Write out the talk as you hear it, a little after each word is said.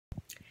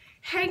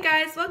Hey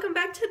guys, welcome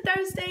back to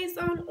Thursdays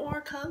on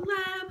Or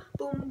Collab.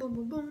 Boom, boom,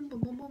 boom, boom, boom,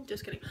 boom, boom.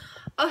 Just kidding.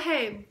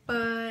 Okay,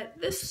 but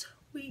this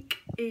week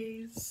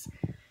is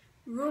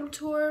room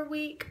tour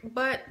week,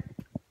 but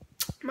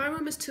my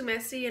room is too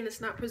messy and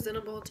it's not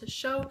presentable to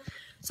show.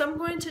 So I'm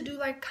going to do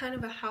like kind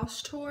of a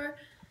house tour.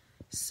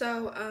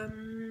 So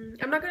I'm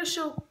not going to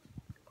show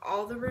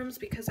all the rooms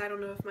because I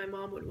don't know if my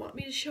mom would want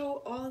me to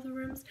show all the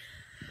rooms.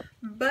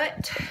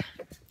 But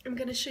I'm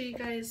going to show you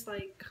guys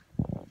like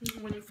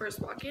when you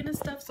first walk in and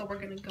stuff. So we're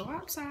gonna go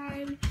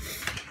outside.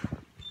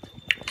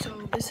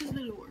 So this is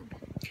the door,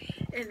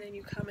 and then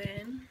you come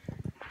in,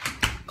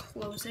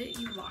 close it,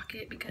 you lock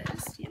it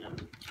because, you know,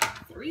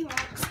 3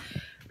 locks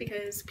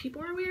because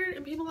people are weird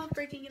and people love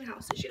breaking in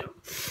houses, you know.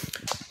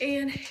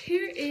 And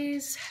here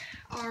is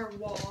our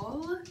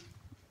wall,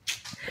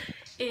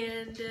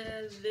 and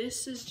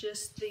this is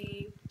just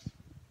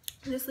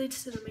this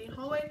leads to the main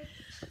hallway.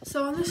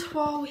 So on this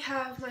wall we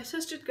have my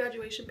sister's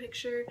graduation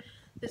picture,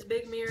 this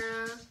big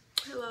mirror,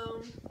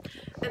 hello,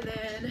 and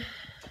then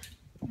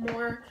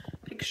more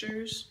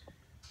pictures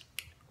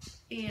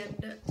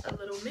and a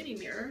little mini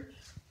mirror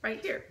right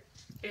here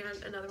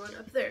and another one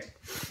up there.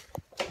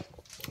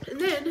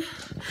 And then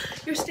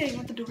you're staying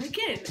at the door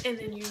again, and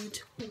then you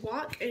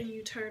walk and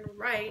you turn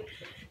right,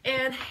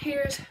 and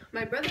here's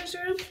my brother's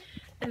room,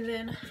 and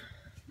then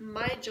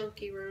my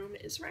junkie room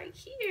is right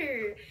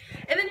here.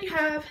 And then you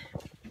have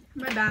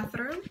my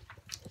bathroom.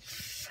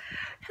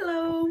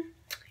 Hello.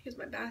 Here's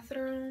my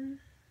bathroom.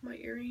 My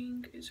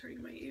earring is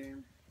hurting my ear.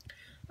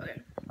 Okay.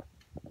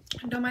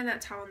 Don't mind that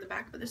towel in the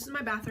back, but this is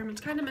my bathroom.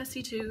 It's kind of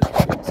messy too.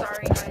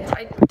 Sorry guys.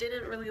 I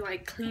didn't really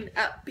like clean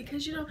up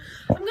because, you know,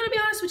 I'm gonna be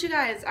honest with you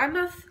guys. I'm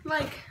not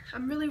like,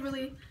 I'm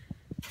really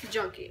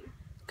junky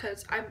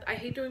because I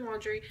hate doing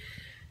laundry.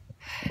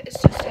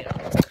 It's just, you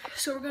know.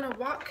 So we're gonna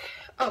walk.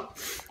 Oh,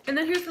 and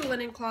then here's the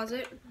linen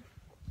closet.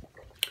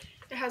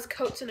 It has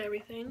coats and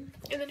everything.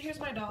 And then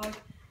here's my dog.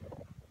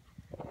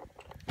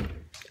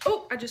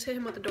 Oh, I just hit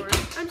him with the door.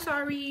 I'm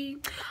sorry.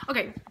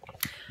 Okay,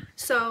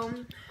 so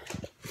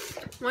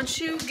once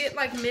you get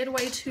like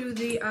midway to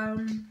the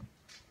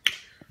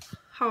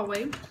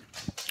hallway,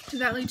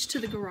 that leads to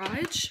the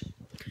garage.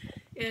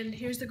 And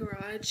here's the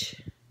garage.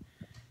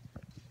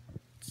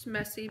 It's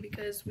messy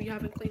because we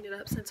haven't cleaned it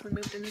up since we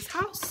moved in this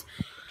house.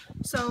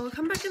 So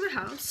come back in the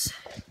house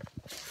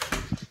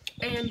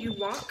and you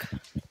walk,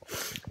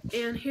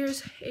 and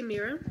here's a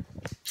mirror,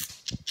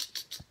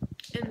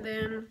 and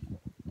then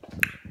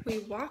we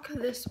walk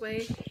this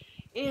way,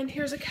 and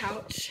here's a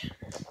couch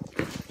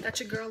that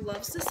your girl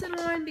loves to sit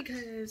on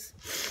because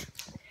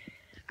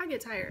I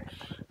get tired.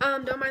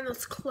 Don't mind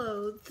those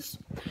clothes.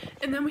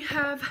 And then we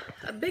have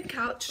a big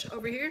couch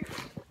over here.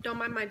 Don't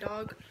mind my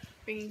dog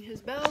ringing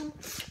his bell.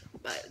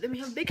 But then we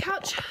have a big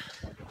couch.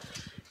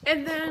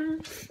 And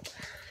then,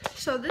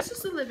 so this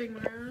is the living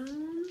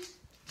room.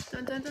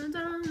 Dun dun dun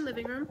dun,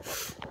 living room.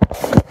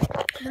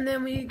 And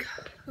then we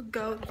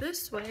go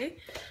this way.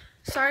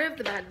 Sorry of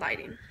the bad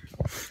lighting.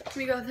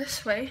 We go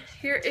this way.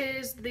 Here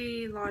is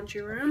the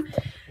laundry room,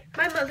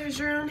 my mother's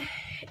room,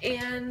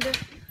 and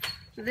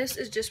this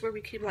is just where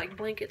we keep like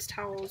blankets,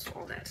 towels,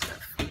 all that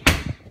stuff.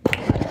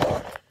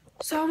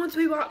 So once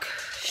we walk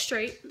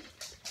straight,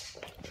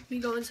 we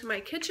go into my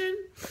kitchen.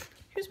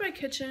 Here's my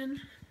kitchen.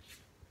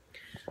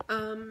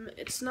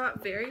 It's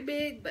not very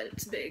big, but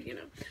it's big, you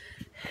know.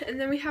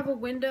 And then we have a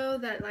window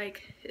that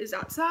like is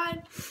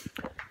outside.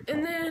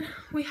 And then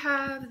we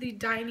have the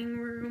dining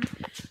room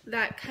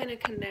that kind of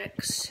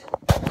connects,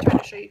 I'm trying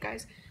to show you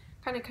guys,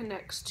 kind of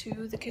connects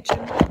to the kitchen.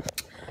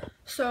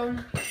 So,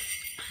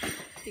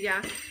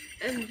 yeah.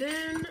 And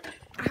then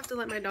I have to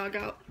let my dog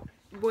out,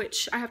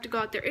 which I have to go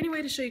out there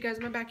anyway to show you guys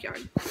my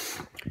backyard.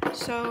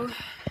 So,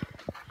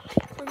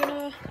 we're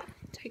gonna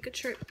take a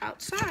trip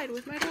outside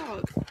with my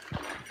dog.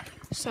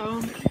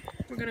 So,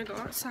 we're gonna go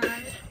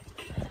outside.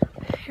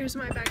 Here's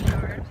my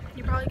backyard.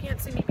 You probably can't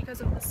see me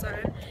because of the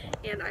sun,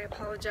 and I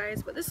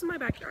apologize, but this is my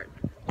backyard.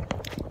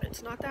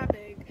 It's not that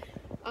big.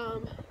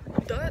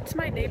 That's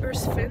my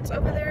neighbor's fence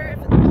over there.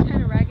 If it's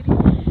kind of raggedy,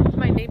 it's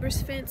my neighbor's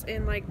fence,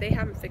 and like they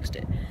haven't fixed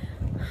it.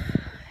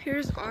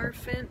 Here's our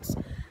fence,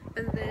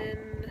 and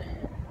then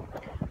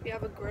we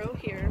have a grill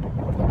here.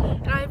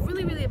 And I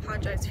really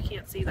apologize if you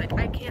can't see. Like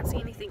I can't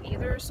see anything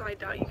either, so I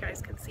doubt you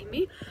guys can see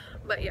me.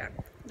 But yeah,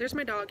 there's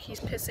my dog. He's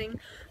pissing,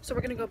 so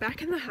we're gonna go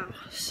back in the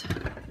house.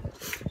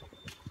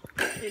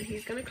 And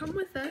he's gonna come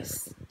with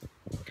us.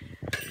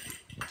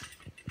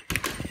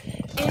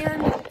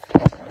 And I'm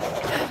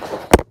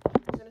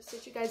gonna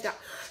sit you guys down.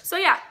 So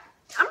yeah,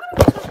 I'm gonna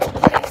go to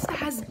a place that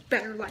has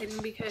better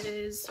lighting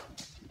because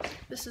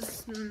this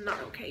is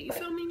not okay. You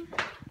feel me?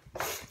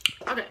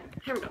 Okay,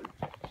 here we go.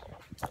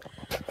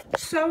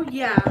 So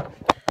yeah,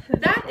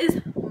 that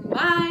is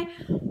my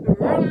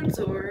room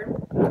tour,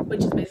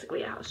 which is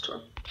basically a house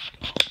tour.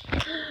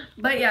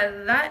 But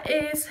yeah, that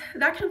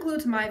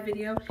concludes my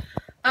video.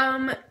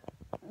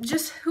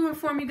 Just to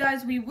inform you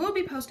guys, we will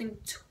be posting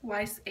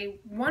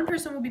one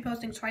person will be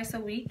posting twice a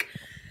week.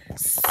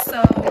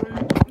 So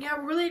yeah,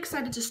 we're really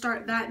excited to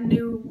start that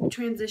new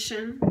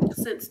transition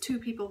since 2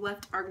 people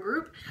left our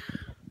group.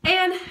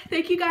 And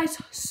thank you guys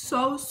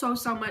so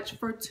much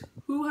for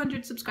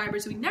 200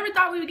 subscribers. We never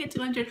thought we would get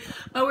 200,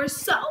 but we're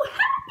so happy.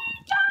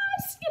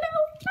 Yes, you know,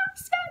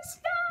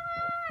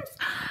 yes.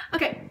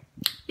 Okay,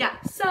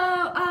 yeah. So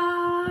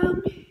I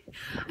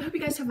hope you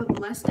guys have a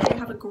blessed day.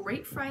 Have a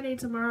great Friday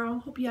tomorrow.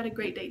 Hope you had a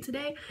great day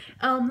today.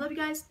 Love you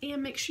guys,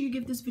 and make sure you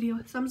give this video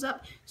a thumbs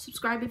up.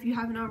 Subscribe if you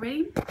haven't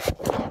already,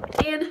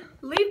 and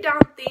leave down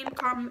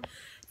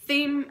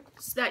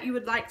themes that you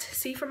would like to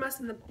see from us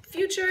in the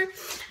future,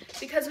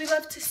 because we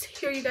love to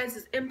hear you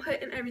guys'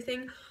 input and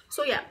everything.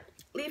 So yeah,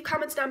 leave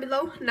comments down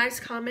below. Nice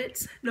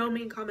comments, no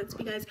mean comments,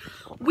 because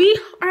we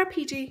are a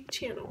PG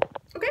channel.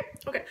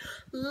 Okay,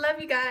 love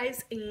you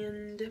guys,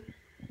 and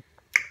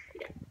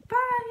yeah,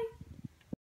 bye.